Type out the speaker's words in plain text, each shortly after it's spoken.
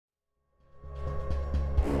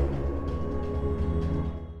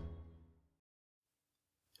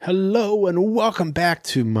Hello and welcome back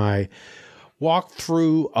to my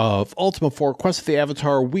walkthrough of Ultima 4 Quest of the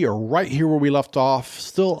Avatar. We are right here where we left off,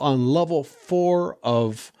 still on level 4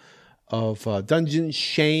 of Dungeon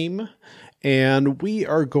Shame, and we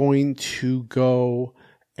are going to go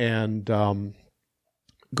and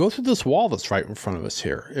go through this wall that's right in front of us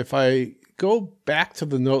here. If I go back to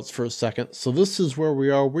the notes for a second, so this is where we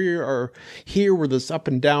are. We are here where this up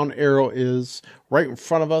and down arrow is. Right in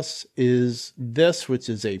front of us is this, which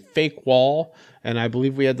is a fake wall, and I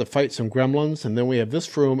believe we had to fight some gremlins, and then we have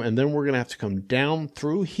this room, and then we're going to have to come down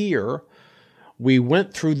through here. We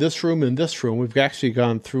went through this room and this room. We've actually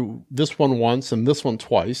gone through this one once and this one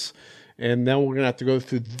twice, and then we're going to have to go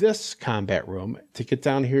through this combat room to get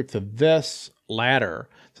down here to this ladder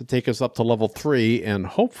to take us up to level 3 and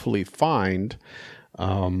hopefully find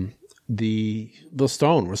the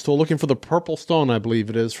stone. We're still looking for the purple stone, I believe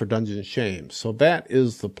it is, for Dungeon Shame. So that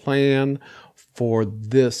is the plan for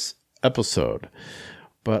this episode.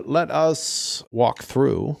 But let us walk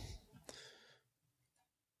through.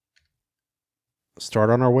 Start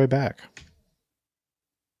on our way back.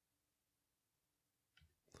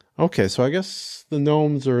 Okay, so I guess the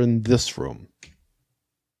gnomes are in this room.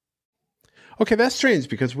 Okay, that's strange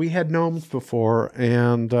because we had gnomes before,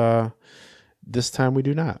 and this time we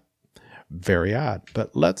do not. Very odd,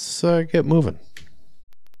 but let's get moving.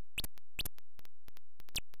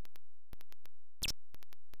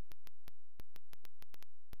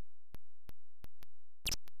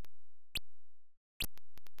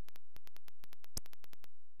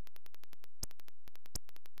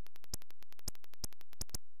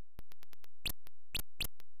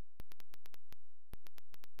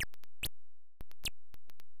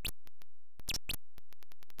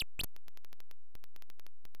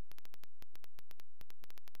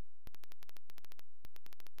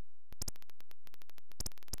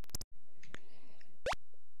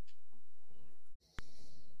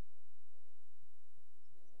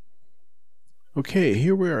 Okay,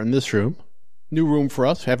 here we are in this room. New room for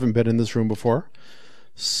us. Haven't been in this room before.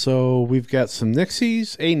 So we've got some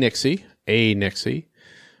Nixies. A Nixie.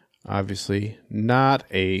 Obviously not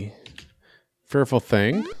a fearful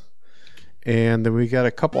thing. And then we got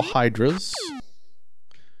a couple Hydras,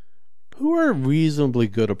 who are reasonably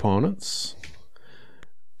good opponents.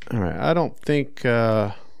 All right, I don't think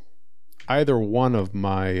either one of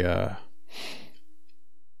my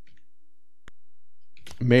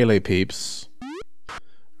melee peeps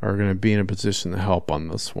are going to be in a position to help on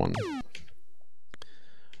this one.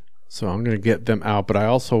 So I'm going to get them out, but I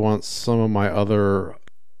also want some of my other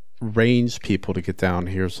ranged people to get down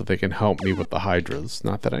here so they can help me with the Hydras.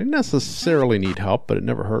 Not that I necessarily need help, but it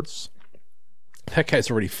never hurts. That guy's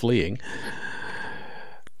already fleeing.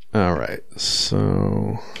 Alright,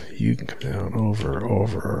 so you can come down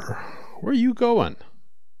over. Where are you going?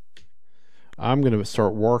 I'm going to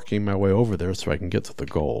start working my way over there so I can get to the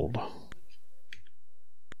gold.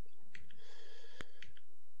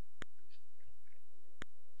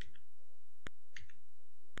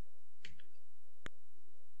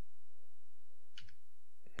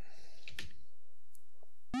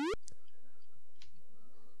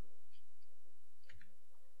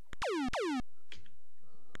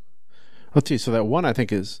 Let's see, so that one I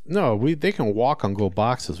think is... No, they can walk on gold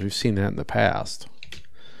boxes. We've seen that in the past.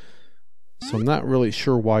 So I'm not really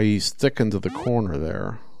sure why he's sticking to the corner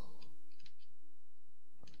there.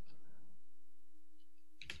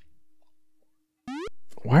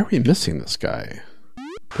 Why are we missing this guy?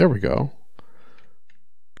 There we go.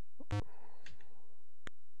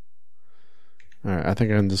 Alright, I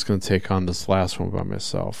think I'm just going to take on this last one by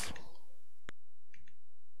myself.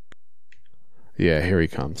 Yeah, here he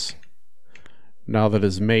comes. Now that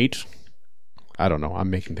his mate, I don't know, I'm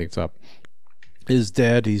making things up, is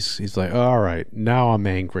dead, he's like, all right, now I'm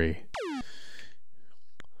angry.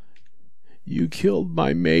 You killed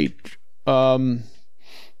my mate.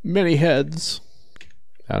 Many heads.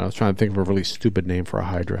 I don't know, I was trying to think of a really stupid name for a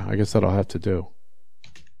Hydra. I guess that'll have to do.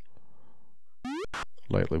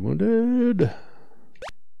 Lightly wounded.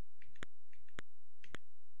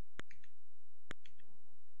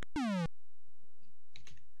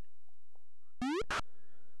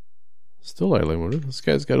 Still lightly wounded. This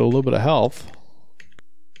guy's got a little bit of health.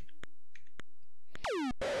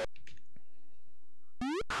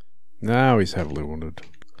 Now he's heavily wounded.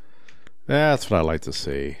 That's what I like to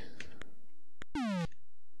see.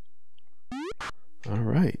 All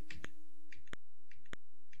right.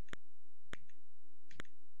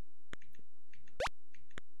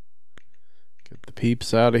 Get the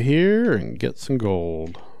peeps out of here and get some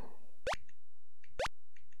gold.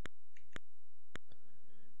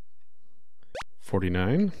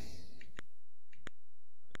 $49.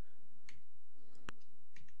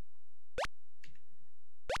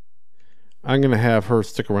 I'm going to have her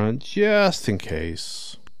stick around just in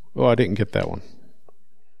case. Oh, I didn't get that one.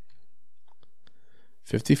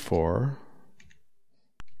 54.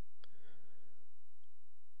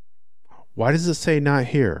 Why does it say not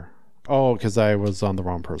here? Oh, because I was on the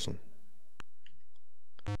wrong person.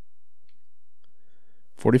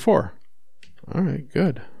 44. All right,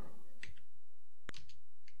 good.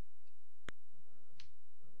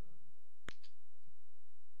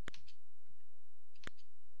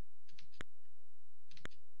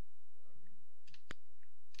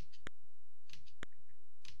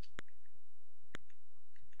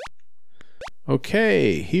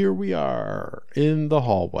 Okay, here we are in the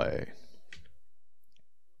hallway.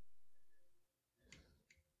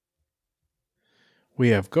 We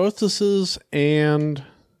have ghostesses and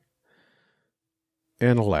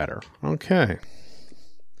a ladder. Okay.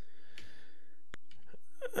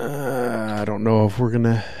 I don't know if we're going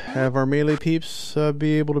to have our melee peeps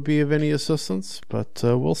be able to be of any assistance, but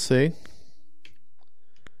we'll see.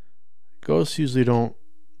 Ghosts usually don't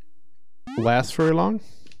last very long.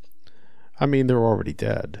 I mean, they're already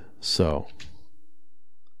dead, so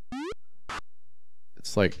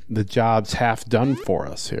it's like the job's half done for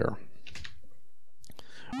us here.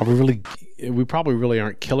 Are we really? We probably really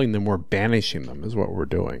aren't killing them. We're banishing them, is what we're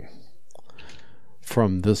doing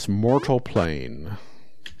from this mortal plane,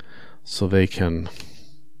 so they can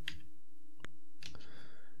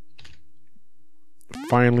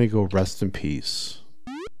finally go rest in peace.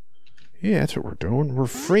 Yeah, that's what we're doing. We're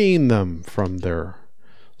freeing them from their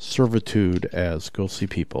servitude as ghostly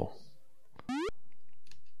people.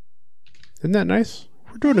 Isn't that nice?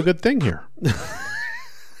 We're doing a good thing here.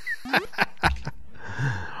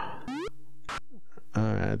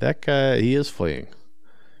 That guy, he is fleeing.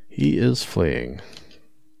 He is fleeing.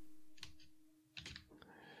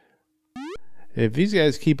 If these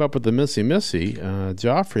guys keep up with the Missy,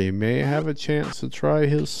 Joffrey may have a chance to try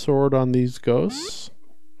his sword on these ghosts.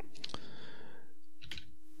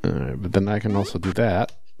 But then I can also do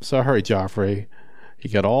that. Sorry, Joffrey. You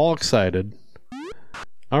got all excited.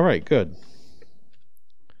 All right, good.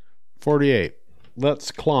 48.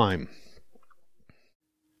 Let's climb.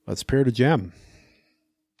 Let's pair to gem.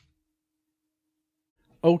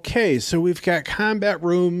 Okay, so we've got combat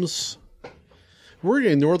rooms. We're going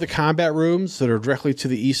to ignore the combat rooms that are directly to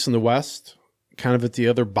the east and the west, kind of at the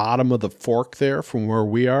other bottom of the fork there from where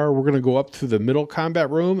we are. We're going to go up to the middle combat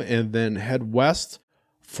room and then head west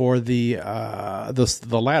for the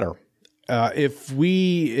ladder. If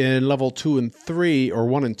we in level 2 and 3 or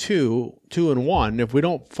 1 and 2, 2 and 1, if we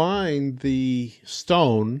don't find the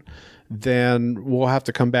stone, then we'll have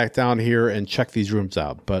to come back down here and check these rooms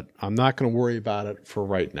out. But I'm not going to worry about it for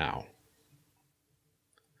right now.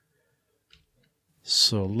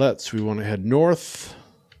 So we want to head north.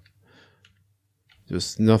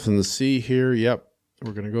 Just nothing to see here. Yep.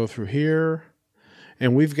 We're going to go through here.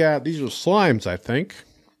 And we've got, these are slimes, I think.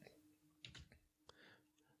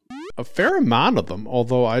 A fair amount of them,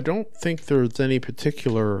 although I don't think there's any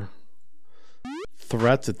particular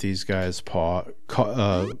threat that these guys pose.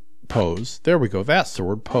 There we go. That's the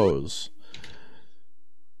word, pose.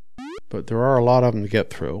 But there are a lot of them to get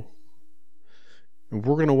through. And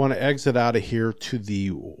we're going to want to exit out of here to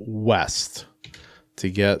the west to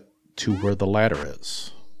get to where the ladder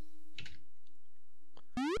is.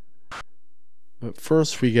 But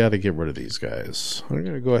first, we got to get rid of these guys. I'm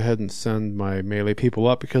going to go ahead and send my melee people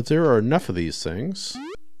up because there are enough of these things.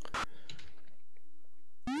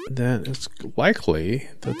 Then it's likely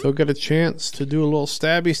that they'll get a chance to do a little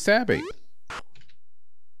stabby.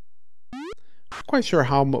 Not quite sure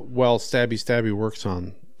how well stabby works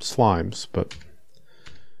on slimes, but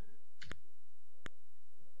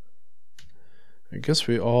I guess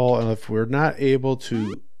if we're not able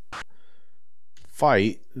to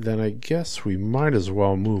fight, then I guess we might as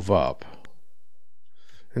well move up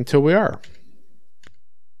until we are.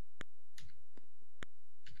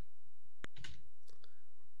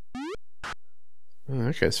 Oh,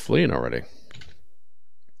 that guy's fleeing already.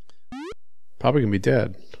 Probably gonna be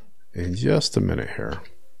dead in just a minute here.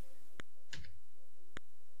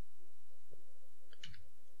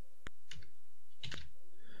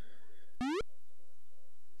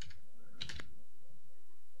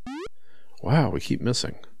 Wow, we keep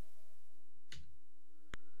missing.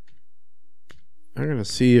 I'm going to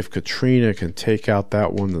see if Katrina can take out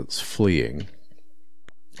that one that's fleeing.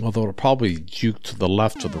 Although it'll probably juke to the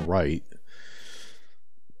left or the right.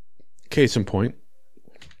 Case in point.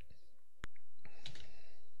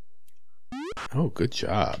 Oh, good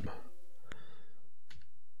job.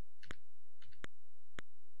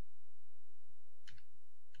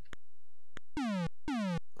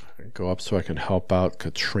 Go up so I can help out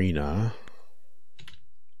Katrina.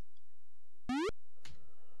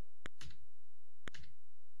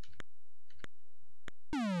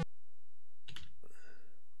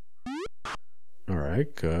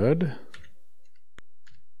 right, good.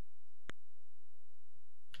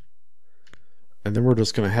 And then we're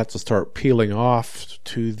just going to have to start peeling off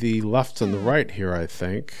to the left and the right here, I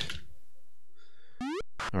think.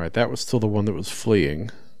 All right, that was still the one that was fleeing.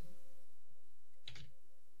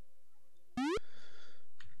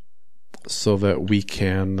 So that we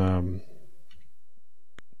can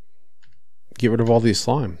get rid of all these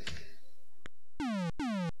slime.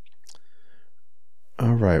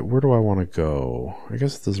 All right, where do I want to go? I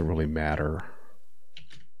guess it doesn't really matter.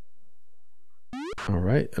 All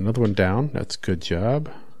right, another one down. That's a good job.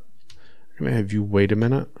 I'm going to have you wait a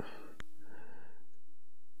minute.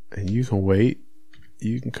 And you can wait.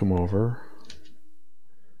 You can come over.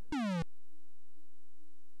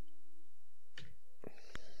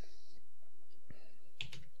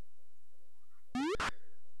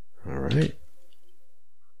 All right.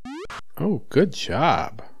 Oh, good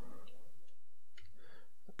job.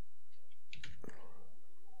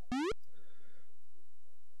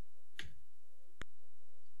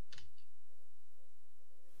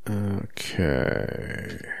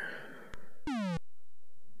 Okay.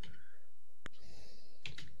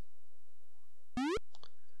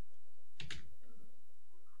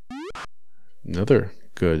 Another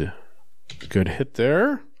good hit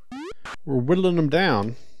there. We're whittling them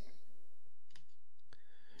down.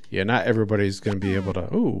 Yeah, not everybody's going to be able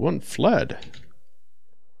to... Ooh, one fled.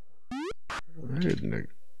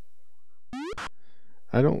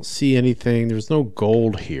 I don't see anything. There's no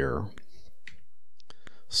gold here.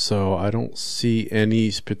 So I don't see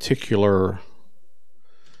any particular...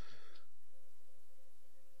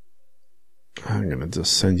 I'm going to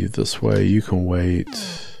just send you this way. You can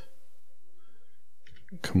wait.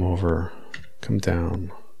 Come over. Come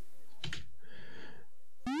down.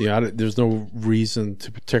 Yeah, there's no reason to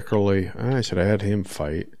particularly... I should have had him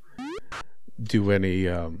fight. Do any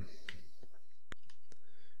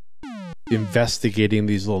investigating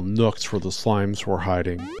these little nooks where the slimes were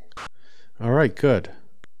hiding. All right, good.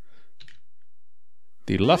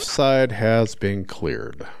 The left side has been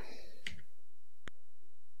cleared.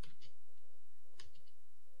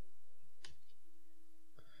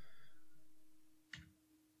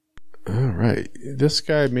 All right, this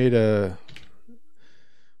guy made a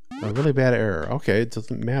really bad error. Okay, it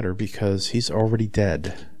doesn't matter because he's already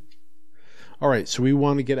dead. All right, so we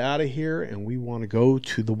want to get out of here and we want to go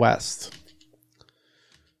to the west.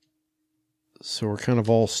 So we're kind of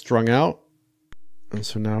all strung out. And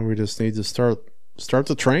so now we just need to start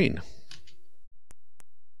the train.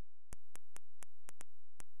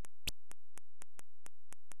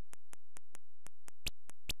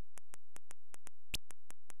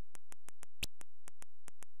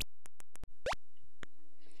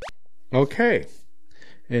 Okay,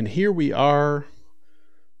 and here we are.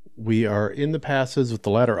 We are in the passes with the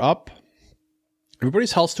ladder up.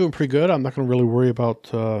 Everybody's health's doing pretty good. I'm not going to really worry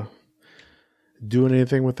about doing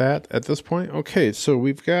anything with that at this point. Okay, so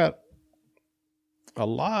we've got a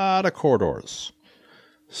lot of corridors.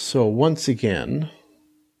 So once again,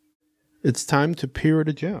 it's time to peer at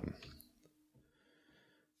a gem.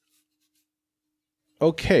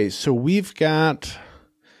 Okay, so we've got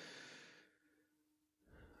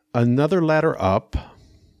another ladder up.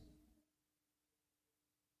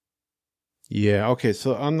 Yeah, okay,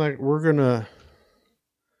 so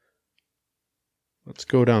let's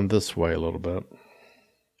go down this way a little bit.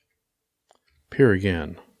 Peer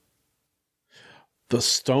again. The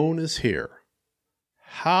stone is here.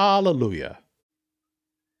 Hallelujah.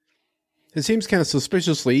 It seems kind of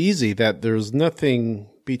suspiciously easy that there's nothing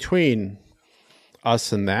between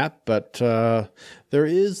us and that, but there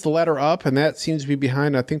is the ladder up, and that seems to be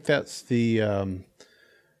behind. I think that's the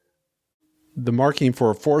marking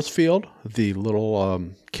for a force field, the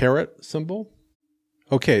little caret symbol.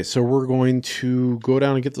 Okay, so we're going to go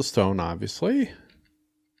down and get the stone, obviously.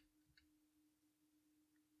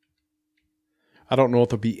 I don't know if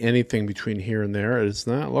there'll be anything between here and there. It's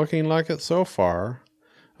not looking like it so far.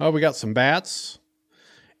 Oh, we got some bats.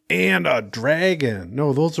 And a dragon.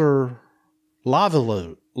 No, those are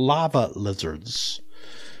lava lizards.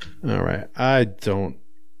 All right. I don't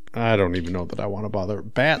even know that I want to bother.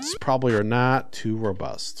 Bats probably are not too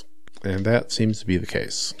robust. And that seems to be the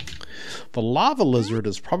case. The lava lizard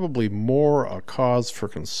is probably more a cause for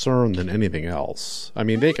concern than anything else. I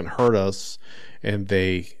mean, they can hurt us, and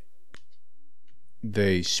they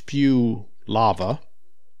spew lava.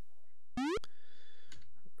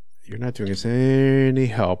 You're not doing us any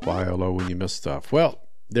help, Iolo, when you miss stuff. Well,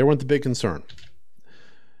 there went the big concern.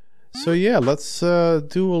 So yeah, let's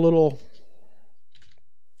do a little...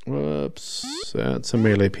 Whoops, that's a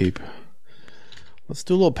melee peep. Let's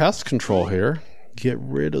do a little pest control here. Get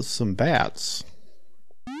rid of some bats.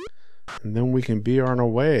 And then we can be on our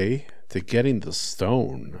way to getting the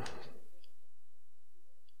stone.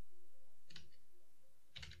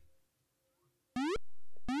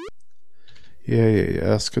 Yeah,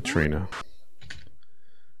 that's Katrina.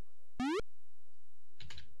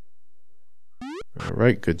 All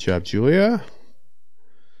right, good job, Julia.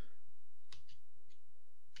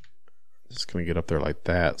 Just going to get up there like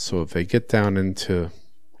that. So if they get down into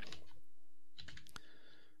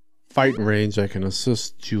fighting range, I can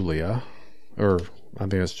assist Julia. Or I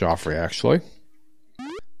think it's Joffrey, actually.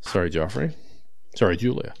 Sorry, Joffrey. Sorry,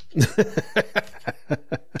 Julia.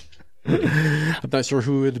 I'm not sure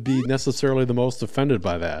who would be necessarily the most offended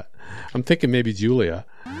by that. I'm thinking maybe Julia.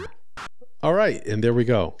 All right, and there we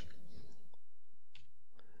go.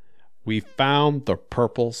 We found the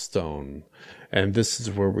purple stone. And this is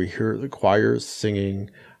where we hear the choirs singing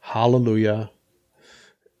hallelujah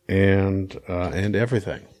and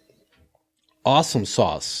everything. Awesome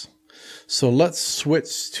sauce. So let's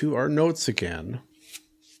switch to our notes again.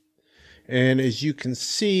 And as you can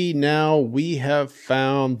see, now we have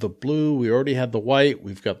found the blue. We already had the white.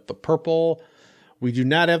 We've got the purple. We do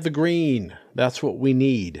not have the green. That's what we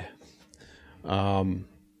need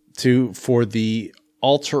for the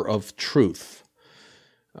altar of truth.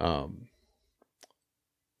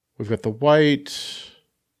 We've got the white.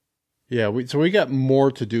 Yeah, so we got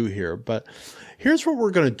more to do here. But here's what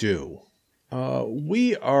we're going to do.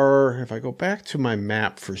 We are, if I go back to my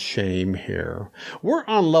map for shame here, we're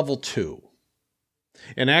on level 2.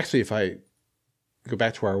 And actually, if I go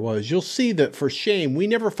back to where I was, you'll see that for shame, we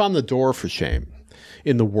never found the door for shame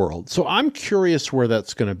in the world. So I'm curious where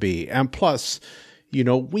that's going to be. And plus, you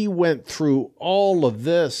know, we went through all of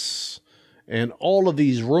this and all of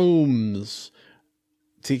these rooms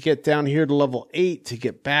to get down here to level 8 to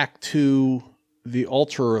get back to the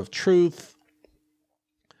altar of truth.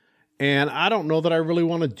 And I don't know that I really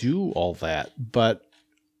want to do all that, but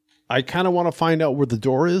I kind of want to find out where the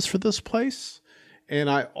door is for this place. And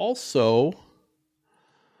I also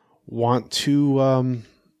want to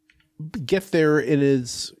get there in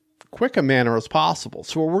as quick a manner as possible.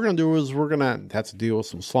 So what we're going to do is we're going to have to deal with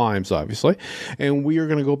some slimes, obviously. And we are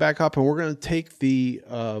going to go back up and we're going to take the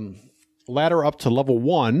ladder up to level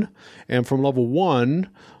 1. And from level 1,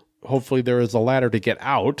 hopefully there is a ladder to get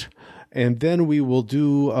out. And then we will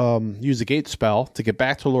do use a gate spell to get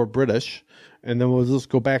back to Lord British. And then we'll just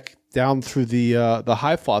go back down through the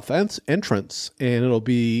Highfloth entrance. And it'll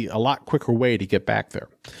be a lot quicker way to get back there.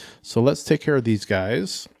 So let's take care of these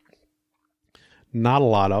guys. Not a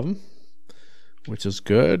lot of them, which is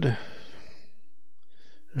good.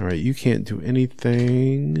 All right, you can't do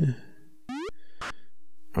anything.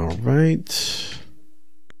 All right.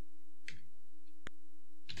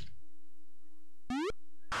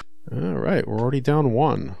 All right, we're already down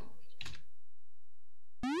 1.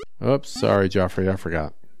 Oops, sorry, Joffrey, I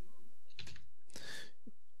forgot.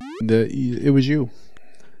 It was you.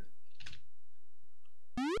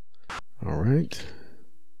 All right.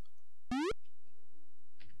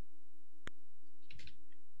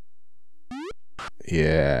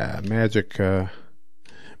 Yeah, magic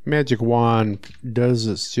wand does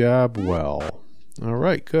its job well. All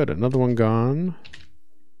right, good. Another one gone.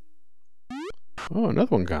 Oh,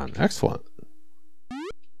 another one gone. Excellent.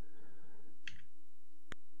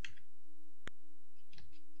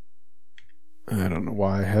 I don't know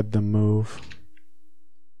why I had them move.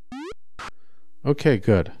 Okay,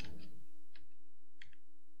 good.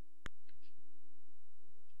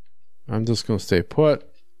 I'm just going to stay put.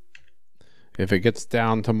 If it gets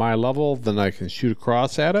down to my level, then I can shoot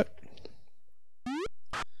across at it.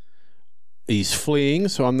 He's fleeing,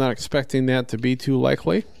 so I'm not expecting that to be too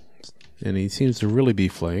likely. And he seems to really be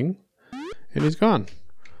fleeing. And he's gone.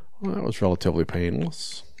 Well, that was relatively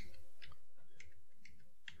painless.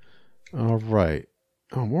 All right.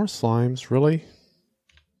 Oh, more slimes, really?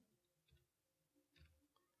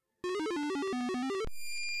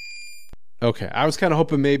 Okay, I was kind of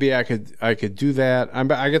hoping maybe I could do that.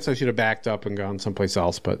 I guess I should have backed up and gone someplace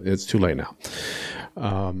else, but it's too late now.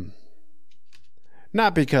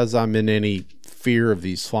 Not because I'm in any fear of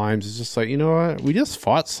these slimes. It's just like, you know what? We just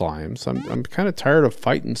fought slimes. I'm kind of tired of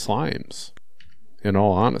fighting slimes, in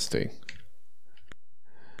all honesty.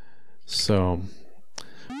 So,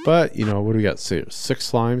 but, you know, what do we got? 6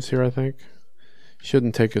 slimes here, I think.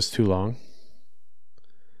 Shouldn't take us too long.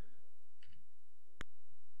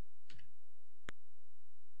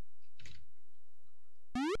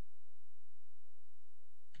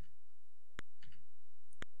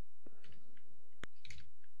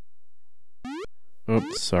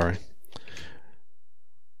 Oops, sorry.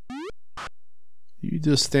 You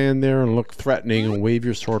just stand there and look threatening and wave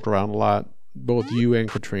your sword around a lot. Both you and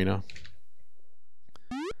Katrina.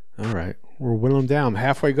 All right. We're whittling down.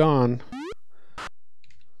 Halfway gone.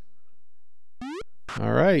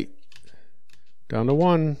 All right. Down to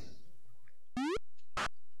 1.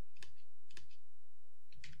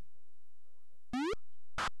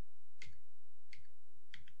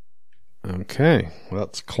 Okay.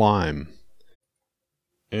 Let's climb.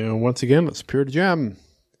 And once again, let's peer to gem.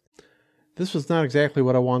 This was not exactly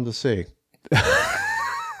what I wanted to see.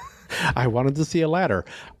 I wanted to see a ladder.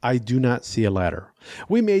 I do not see a ladder.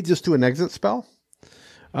 We may just do an exit spell.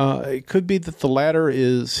 It could be that the ladder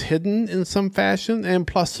is hidden in some fashion, and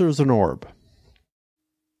plus there's an orb.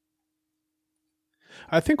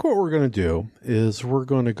 I think what we're going to do is we're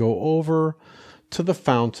going to go over to the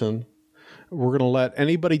fountain. We're going to let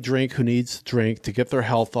anybody drink who needs to drink to get their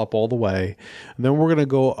health up all the way. And then we're going to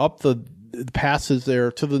go up the passage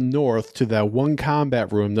there to the north to that one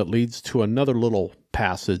combat room that leads to another little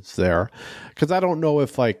passage there. Because I don't know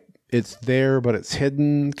if like it's there, but it's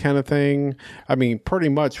hidden kind of thing. I mean, pretty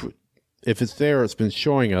much if it's there, it's been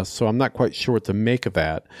showing us. So I'm not quite sure what to make of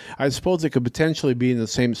that. I suppose it could potentially be in the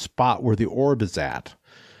same spot where the orb is at.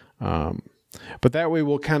 But that way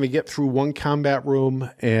we'll kind of get through one combat room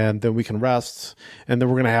and then we can rest. And then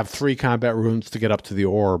we're going to have 3 combat rooms to get up to the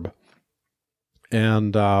orb.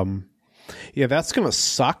 And yeah, that's going to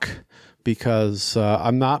suck because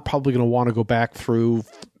I'm not probably going to want to go back through,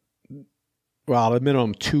 well, at a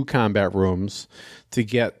minimum 2 combat rooms to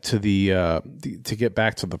get to to get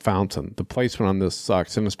back to the fountain. The placement on this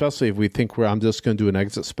sucks. And especially if we think I'm just going to do an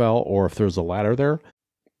exit spell or if there's a ladder there,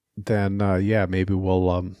 then yeah, maybe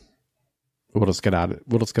we'll just get out.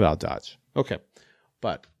 We'll just get out of Dodge. Okay,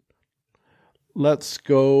 but let's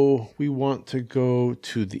go. We want to go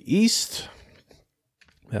to the east.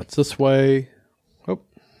 That's this way. Oh,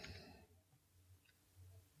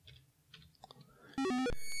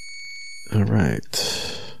 all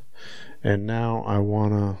right. And now I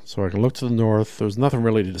wanna. So I can look to the north. There's nothing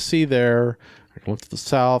really to see there. I can look to the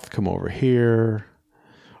south. Come over here.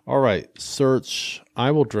 All right. Search.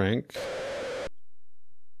 I will drink.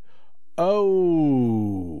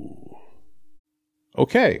 Oh,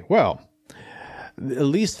 okay. Well, at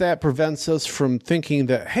least that prevents us from thinking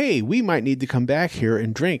that, hey, we might need to come back here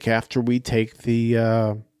and drink after we take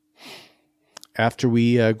the,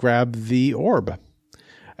 grab the orb.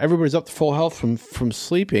 Everybody's up to full health from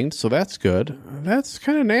sleeping, so that's good. That's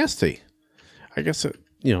kind of nasty. I guess,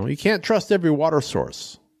 you can't trust every water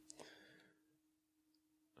source.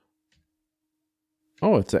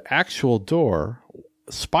 Oh, it's an actual door.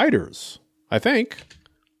 Spiders, I think.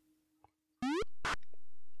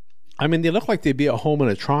 I mean, they look like they'd be at home in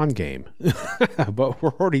a Tron game, but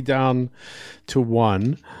we're already down to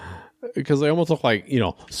 1 because they almost look like,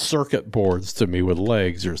 circuit boards to me with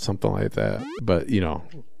legs or something like that. But,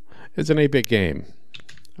 it's an 8-bit game.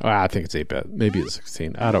 I think it's 8-bit. Maybe it's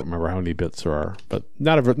 16. I don't remember how many bits there are, but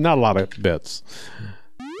not a lot of bits.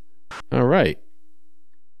 All right.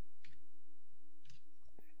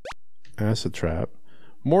 Acid trap.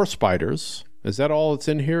 More spiders. Is that all that's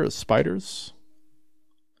in here is spiders?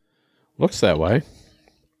 Looks that way.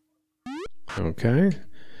 Okay.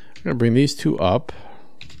 I'm going to bring these 2 up.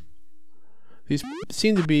 These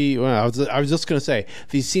seem to be, well, I was just going to say,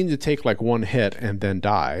 these seem to take like 1 hit and then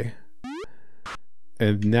die.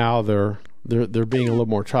 And now they're being a little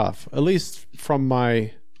more tough. At least from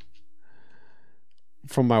my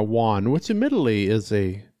wand, which admittedly is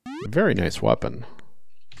a very nice weapon.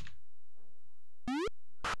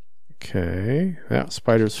 Okay, that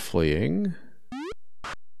spider's fleeing.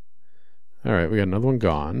 All right, we got another one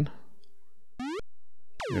gone.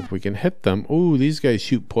 If we can hit them... Ooh, these guys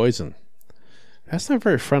shoot poison. That's not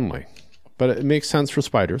very friendly, but it makes sense for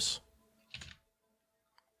spiders.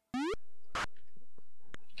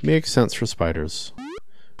 Makes sense for spiders.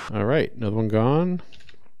 All right, another one gone.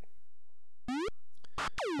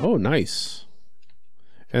 Oh, nice.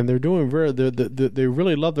 And they're doing they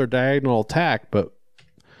really love their diagonal attack, but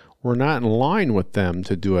we're not in line with them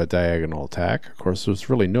to do a diagonal attack. Of course,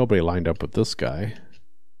 there's really nobody lined up with this guy.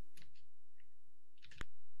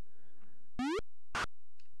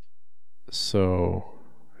 So,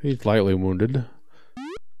 he's lightly wounded.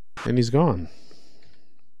 And he's gone.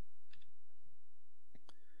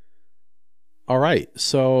 All right,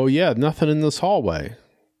 so yeah, nothing in this hallway.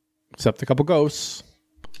 Except a couple ghosts.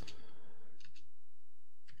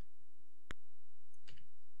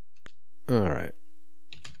 All right.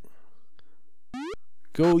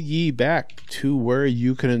 Go ye back to where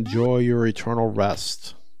you can enjoy your eternal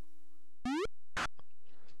rest.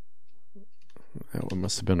 That one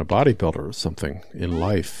must have been a bodybuilder or something in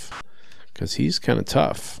life, because he's kind of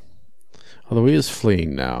tough. Although he is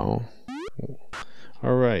fleeing now.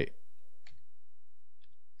 All right.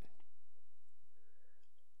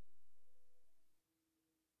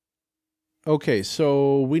 Okay,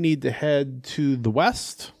 so we need to head to the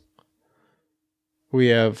west. We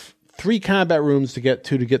have 3 combat rooms to get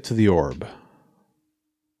to the orb.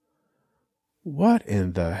 What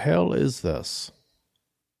in the hell is this?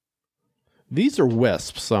 These are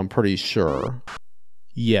wisps, I'm pretty sure.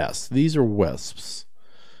 Yes, these are wisps.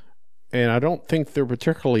 And I don't think they're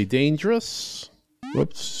particularly dangerous.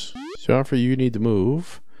 Whoops. Joffrey, you need to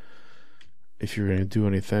move if you're going to do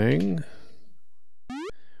anything.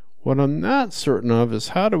 What I'm not certain of is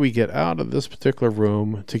how do we get out of this particular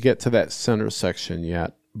room to get to that center section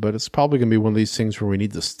yet. But it's probably going to be one of these things where we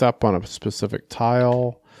need to step on a specific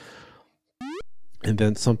tile. And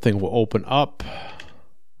then something will open up.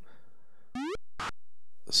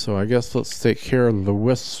 So I guess let's take care of the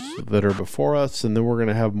wisps that are before us. And then we're going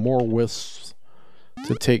to have more wisps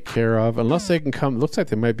to take care of. Unless they can come. Looks like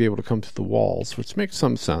they might be able to come through the walls. Which makes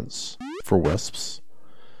some sense for wisps.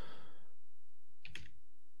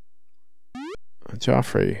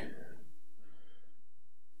 Joffrey.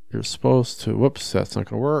 You're supposed to... Whoops, that's not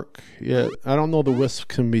going to work. Yeah, I don't know the wisp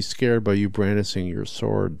can be scared by you brandishing your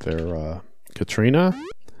sword there, Katrina.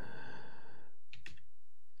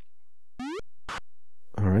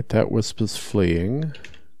 Alright, that wisp is fleeing.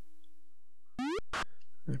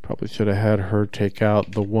 I probably should have had her take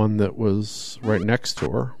out the one that was right next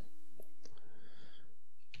to her.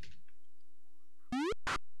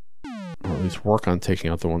 Or at least work on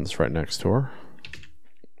taking out the one that's right next to her.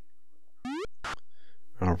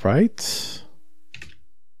 All right.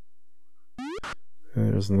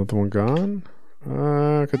 There's another one gone.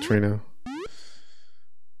 Katrina.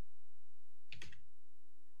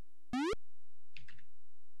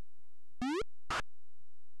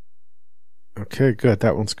 Okay, good.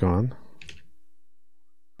 That one's gone.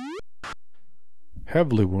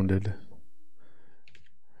 Heavily wounded.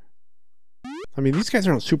 I mean, these guys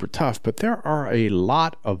aren't super tough, but there are a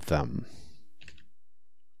lot of them.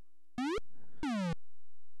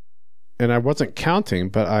 And I wasn't counting,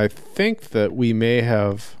 but I think that we may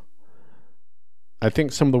have... I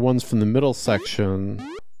think some of the ones from the middle section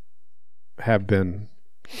have been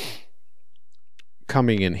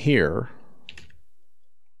coming in here.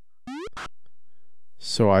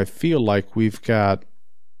 So I feel like we've got...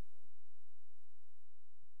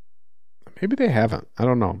 Maybe they haven't. I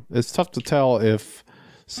don't know. It's tough to tell if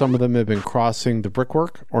some of them have been crossing the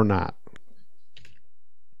brickwork or not.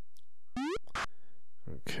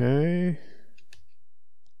 Okay.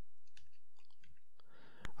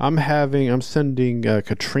 I'm sending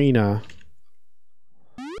Katrina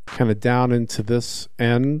kind of down into this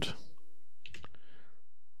end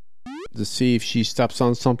to see if she steps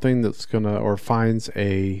on something that's gonna, or finds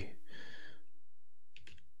a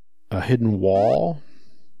hidden wall.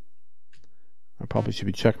 I probably should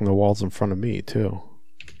be checking the walls in front of me too.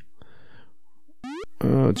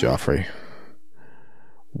 Joffrey.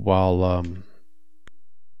 While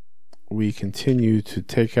we continue to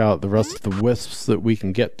take out the rest of the wisps that we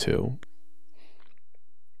can get to.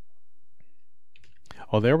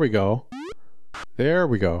 Oh, there we go. There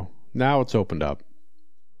we go. Now it's opened up.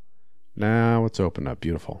 Now it's opened up.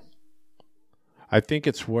 Beautiful. I think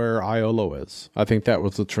it's where Iolo is. I think that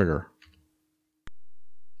was the trigger.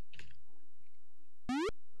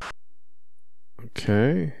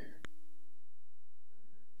 Okay.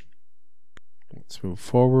 Let's move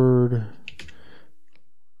forward.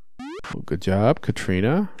 Well, good job,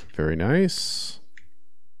 Katrina. Very nice.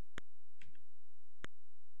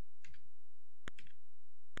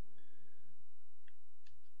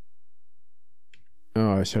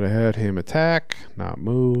 Oh, I should have had him attack, not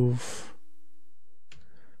move.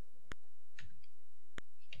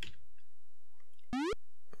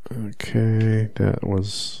 Okay, that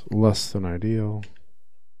was less than ideal.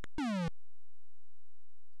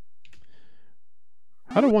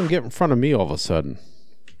 How did one get in front of me all of a sudden?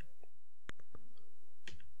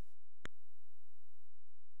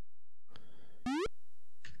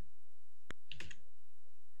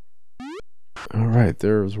 All right,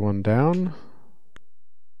 there's one down.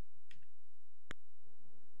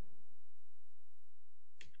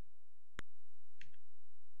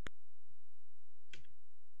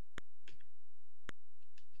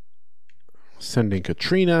 Sending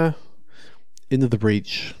Katrina into the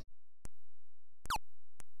breach.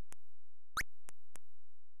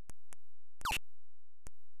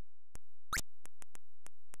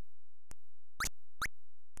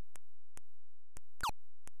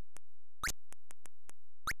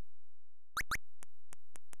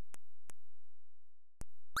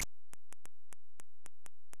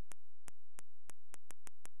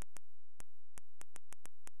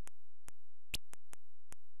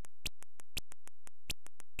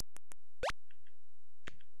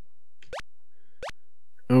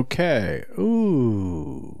 Okay.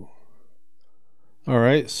 Ooh. All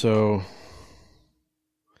right, so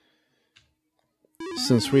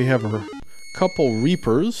since we have a couple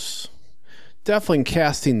Reapers, definitely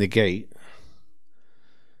casting the gate.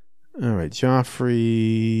 All right,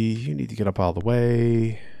 Joffrey, you need to get up out of the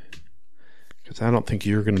way, because I don't think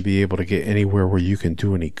you're going to be able to get anywhere where you can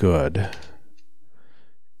do any good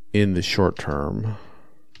in the short term.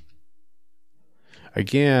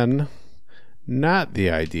 Again, not the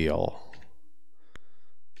ideal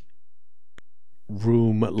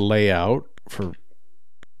room layout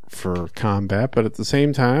for combat, but at the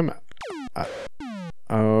same time,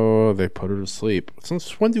 oh, they put her to sleep.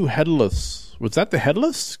 Since when do Headless, was that the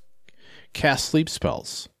Headless, cast sleep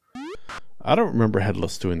spells? I don't remember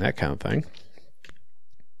Headless doing that kind of thing.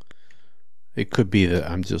 It could be that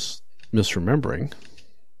I'm just misremembering.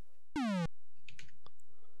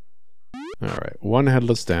 All right, one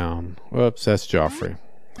Headless down. Whoops, that's Joffrey.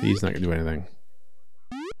 He's not going to do anything.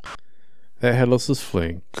 That Headless is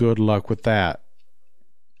fleeing. Good luck with that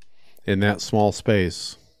in that small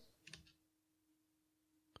space.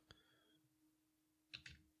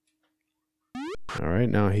 All right,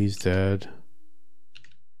 now he's dead.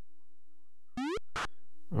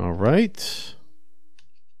 All right.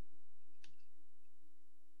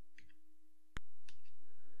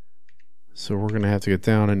 So we're going to have to get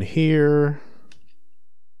down in here.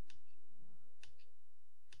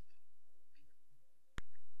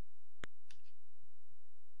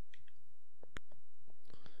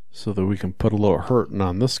 So that we can put a little hurting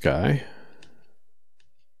on this guy.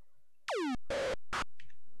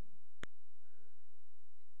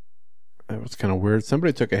 That was kind of weird.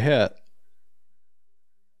 Somebody took a hit.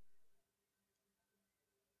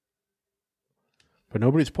 But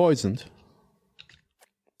nobody's poisoned.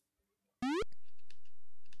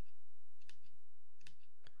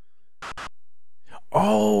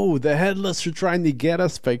 Oh, the Headless are trying to get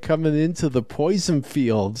us by coming into the poison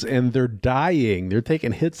fields, and they're dying. They're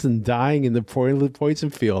taking hits and dying in the poison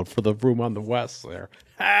field for the room on the west there.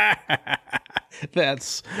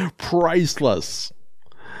 That's priceless.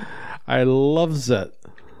 I loves it.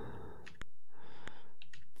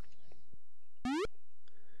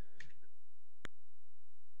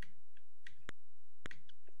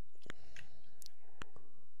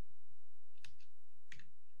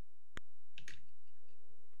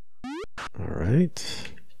 All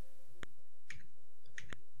right.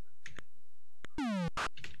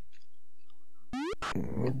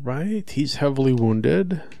 All right. He's heavily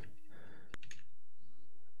wounded.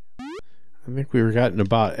 I think we've gotten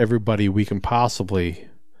about everybody we can possibly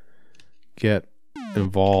get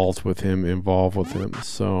involved with him.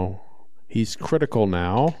 So he's critical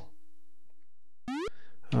now.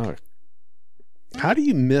 How do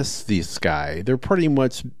you miss this guy? They're pretty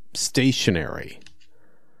much stationary.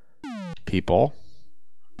 People,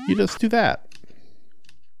 you just do that.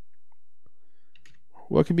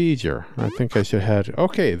 What could be easier? I think I should have.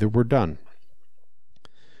 Okay, then we're done.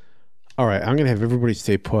 All right, I'm going to have everybody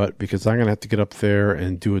stay put because I'm going to have to get up there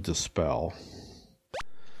and do a dispel.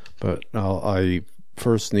 But I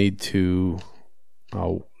first need to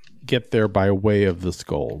get there by way of this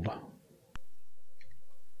gold.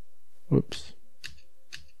 Whoops.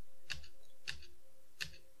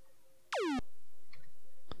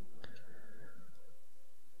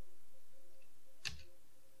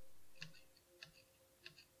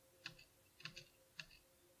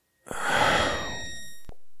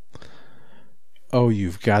 Oh,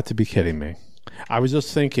 you've got to be kidding me. I was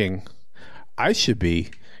just thinking I should be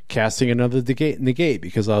casting another negate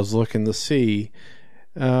because I was looking to see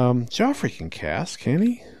Joffrey can cast, can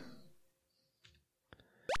he?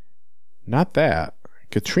 Not that.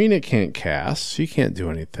 Katrina can't cast. She can't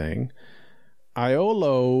do anything.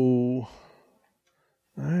 Iolo,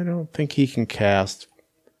 I don't think he can cast.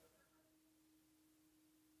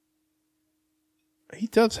 He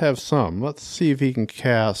does have some. Let's see if he can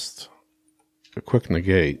cast a quick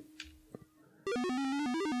negate.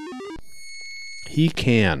 He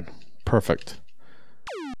can. Perfect.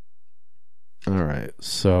 All right,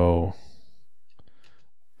 so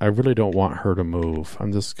I really don't want her to move.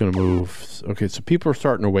 I'm just going to move. Okay, so people are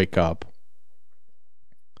starting to wake up.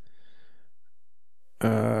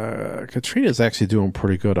 Katrina's actually doing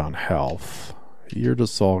pretty good on health. You're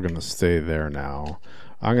just all going to stay there now.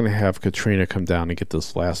 I'm going to have Katrina come down and get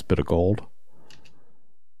this last bit of gold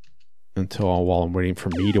while I'm waiting for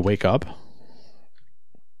me to wake up.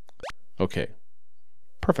 Okay.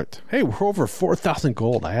 Perfect. Hey, we're over 4,000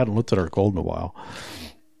 gold. I hadn't looked at our gold in a while.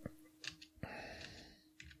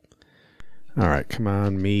 All right, come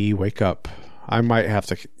on, me, wake up. I might have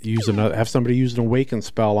to have somebody use an awaken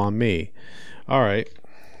spell on me. All right,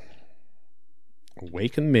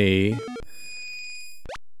 Awaken me.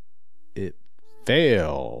 It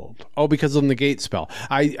failed. Oh, because of the negate spell.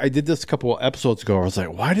 I did this a couple of episodes ago. I was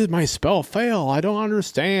like, why did my spell fail? I don't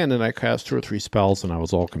understand. And I cast 2 or 3 spells and I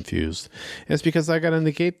was all confused. And it's because I got a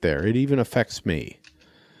negate there. It even affects me.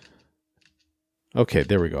 Okay,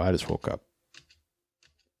 there we go. I just woke up.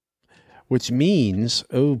 Which means,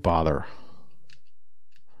 oh, bother.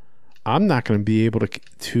 I'm not going to be able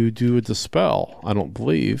to do a dispel, I don't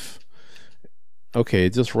believe. Okay,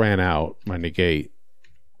 it just ran out, my negate.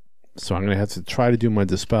 So I'm going to have to try to do my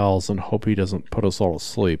dispels and hope he doesn't put us all to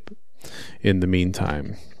sleep in the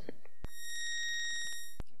meantime.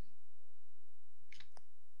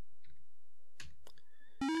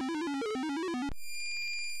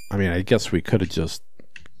 I mean, I guess we could have just...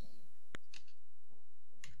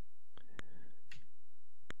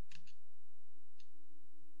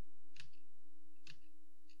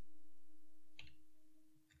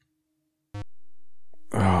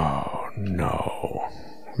 Oh, no.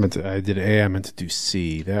 I did A, I meant to do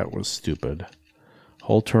C. That was stupid.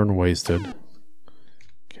 Whole turn wasted.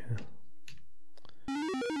 Okay.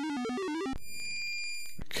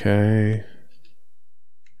 Okay.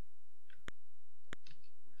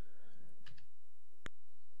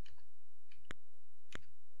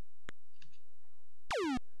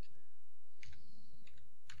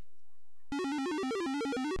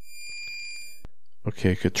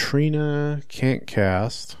 Okay, Katrina can't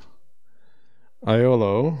cast.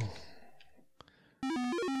 Iolo.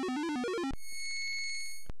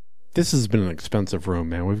 This has been an expensive room,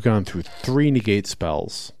 man. We've gone through 3 negate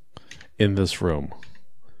spells in this room.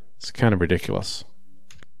 It's kind of ridiculous.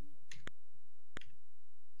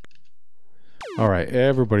 Alright,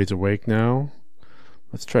 everybody's awake now.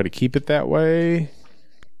 Let's try to keep it that way.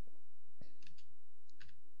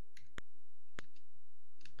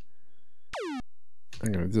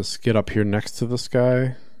 I'm going to just get up here next to this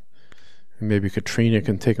guy. And maybe Katrina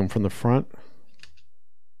can take him from the front.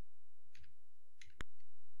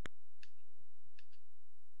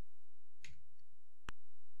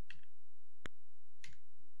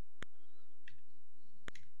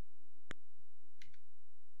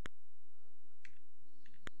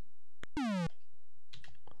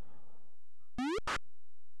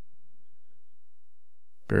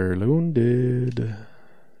 Barely wounded.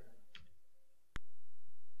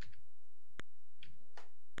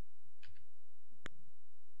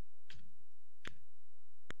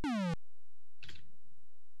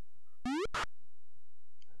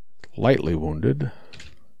 Lightly wounded.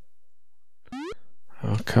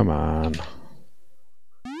 Oh, come on.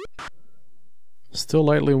 Still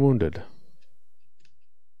lightly wounded.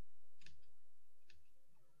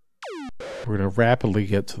 We're going to rapidly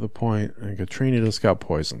get to the point, and Katrina just got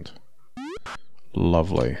poisoned.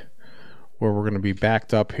 Lovely. Where we're going to be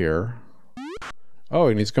backed up here. Oh,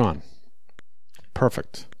 and he's gone.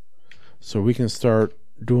 Perfect. So we can start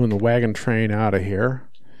doing the wagon train out of here.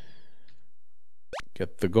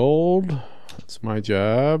 Get the gold. That's my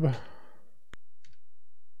job.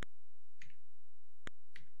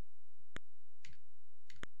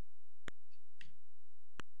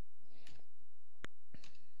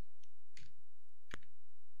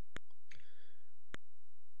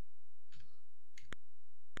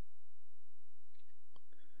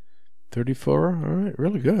 $34. All right,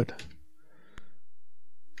 really good.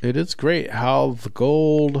 It is great how the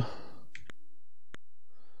gold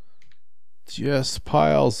just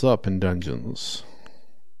piles up in dungeons.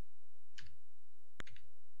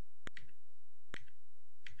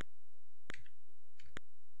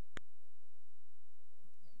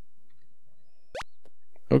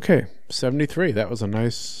 Okay, 73. That was a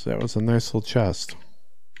nice little chest.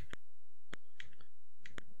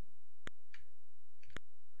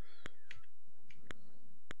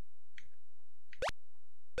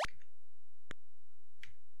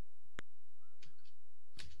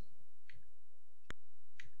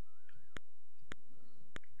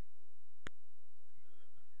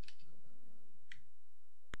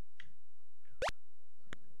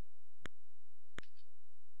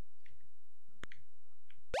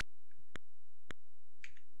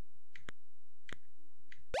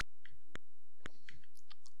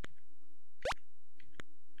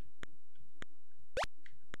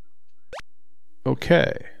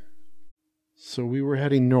 Okay, so we were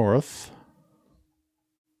heading north,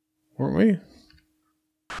 weren't we?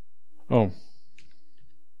 Oh.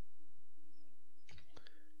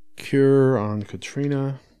 Cure on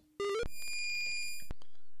Katrina.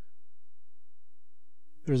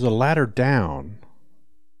 There's a ladder down.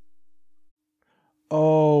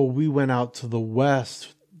 Oh, we went out to the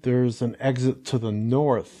west. There's an exit to the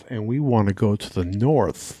north, and we want to go to the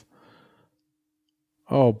north.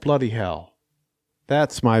 Oh, bloody hell.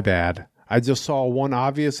 That's my bad. I just saw one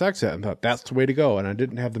obvious exit and thought that's the way to go. And I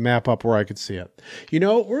didn't have the map up where I could see it. You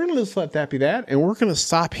know, we're going to just let that be that. And we're going to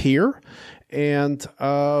stop here. And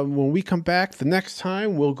when we come back the next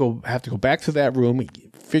time, we'll have to go back to that room,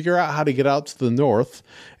 figure out how to get out to the north.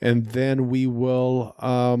 And then we will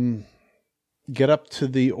get up to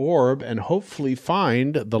the orb and hopefully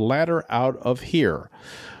find the ladder out of here.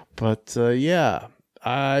 But yeah,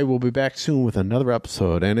 I will be back soon with another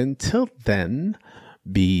episode. And until then,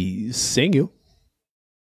 be seeing you.